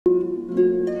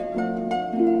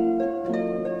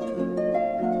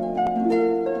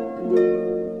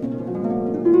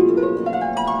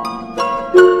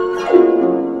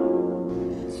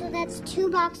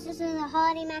boxes of the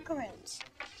holiday macaroons.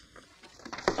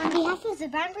 On behalf of the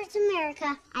Brown Birds of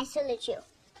America, I salute you.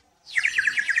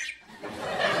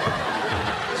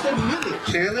 So really,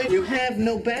 Chandler, you have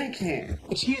no backhand.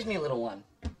 Excuse me, little one.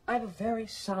 I have a very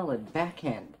solid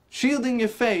backhand. Shielding your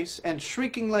face and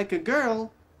shrieking like a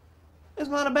girl is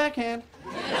not a backhand.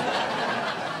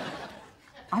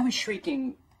 I was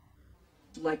shrieking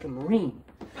like a Marine.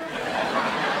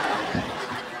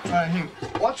 All right, here.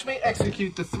 Watch me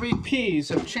execute the 3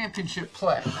 P's of championship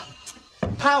play.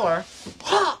 Power,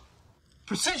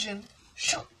 precision,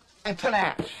 and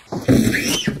panache.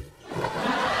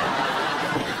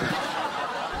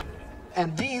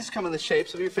 And these come in the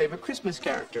shapes of your favorite Christmas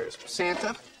characters: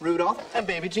 Santa, Rudolph, and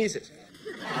Baby Jesus.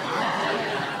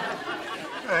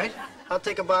 All right, I'll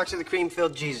take a box of the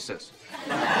cream-filled Jesuses.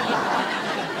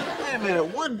 Wait a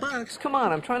minute, 1 box? Come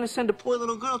on, I'm trying to send a poor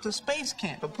little girl to space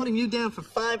camp. I'm putting you down for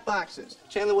 5 boxes.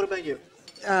 Chandler, what about you?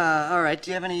 All right,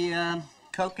 do you have any,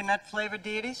 coconut-flavored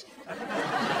deities?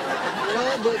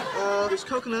 No, but there's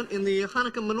coconut in the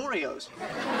Hanukkah menorahs.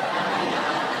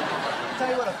 I'll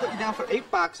tell you what, I'll put you down for 8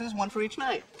 boxes, 1 for each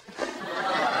night.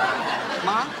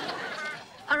 Mom?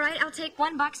 All right, I'll take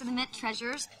 1 box of the mint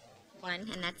treasures. 1,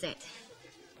 and that's it.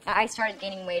 I started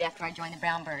gaining weight after I joined the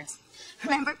Brown Birds.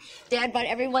 Remember? Dad bought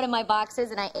every one of my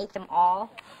boxes, and I ate them all.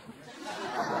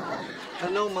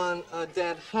 No, Mom,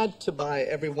 Dad had to buy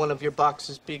every one of your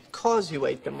boxes because you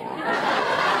ate them all.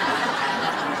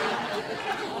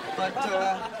 But,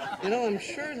 you know, I'm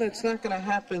sure that's not going to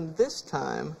happen this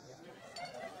time.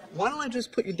 Why don't I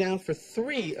just put you down for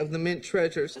 3 of the mint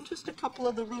treasures and just a couple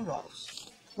of the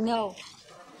Rudolphs? No.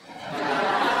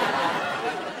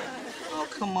 Oh,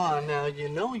 come on now. You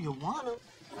know you want them.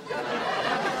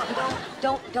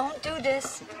 Don't do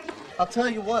this. I'll tell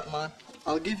you what, Ma.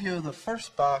 I'll give you the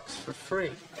first box for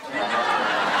free.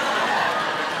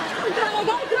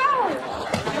 Don't go!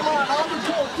 Come on, all the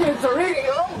cool kids are here, you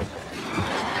know?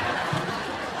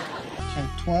 So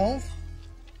 12,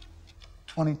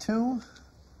 22,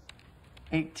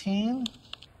 18,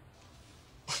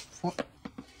 4...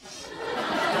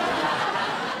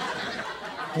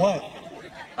 What?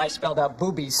 I spelled out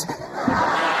boobies.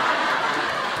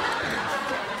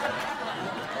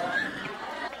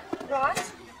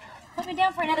 Ross, put me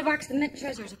down for another box of the mint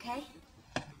treasures, okay?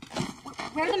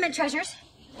 Where are the mint treasures?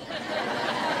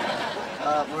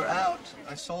 We're out.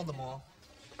 I sold them all.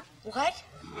 What?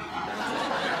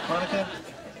 Monica,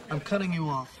 I'm cutting you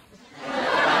off.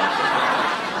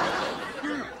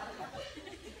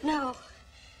 No.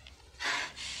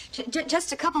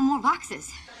 Just a couple more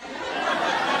boxes.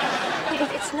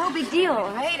 It's no big deal,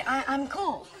 all right? I'm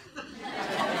cool.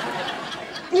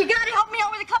 You gotta help me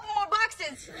out with a couple more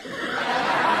boxes.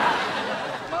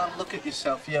 Mom, look at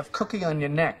yourself. You have cookie on your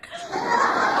neck.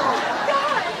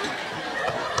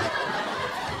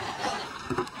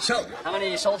 So, how many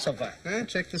you sold so far?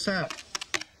 Check this out.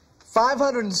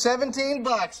 517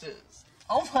 boxes.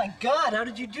 Oh my God, how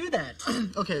did you do that?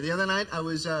 Okay, the other night I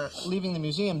was leaving the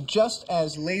museum just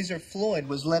as Laser Floyd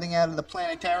was letting out of the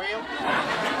planetarium.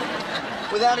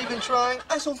 Without even trying,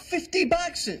 I sold 50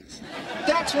 boxes.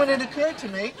 That's when it occurred to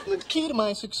me, the key to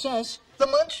my success, the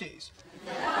munchies.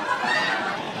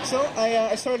 So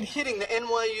I started hitting the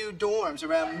NYU dorms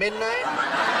around midnight.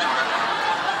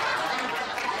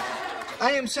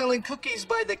 I am selling cookies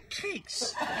by the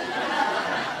cakes.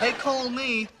 They call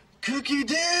me Cookie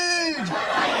Dude.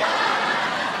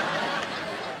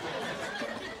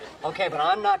 Okay, but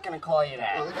I'm not gonna call you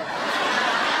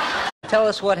that. Tell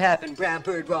us what happened, Brown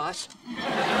Bird Ross.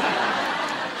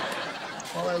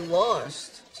 Well, I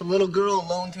lost. Some little girl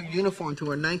loaned her uniform to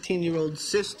her 19-year-old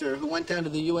sister who went down to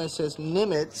the USS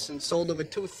Nimitz and sold over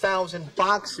 2,000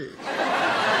 boxes.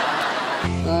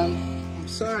 I'm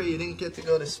sorry you didn't get to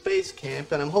go to space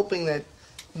camp, and I'm hoping that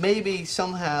maybe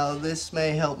somehow this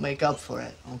may help make up for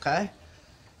it, okay?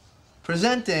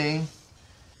 Presenting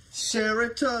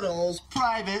Sarah Tuttle's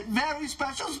private, very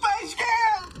special space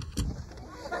camp!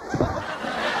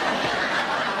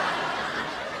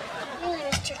 Really,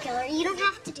 Mr. Killer, you don't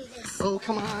have to do this. Oh,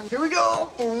 come on. Here we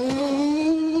go.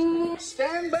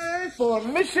 Stand by for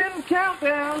mission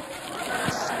countdown.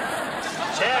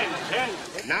 10,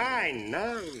 9,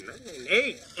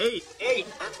 8.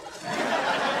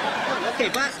 Okay,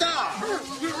 blast off.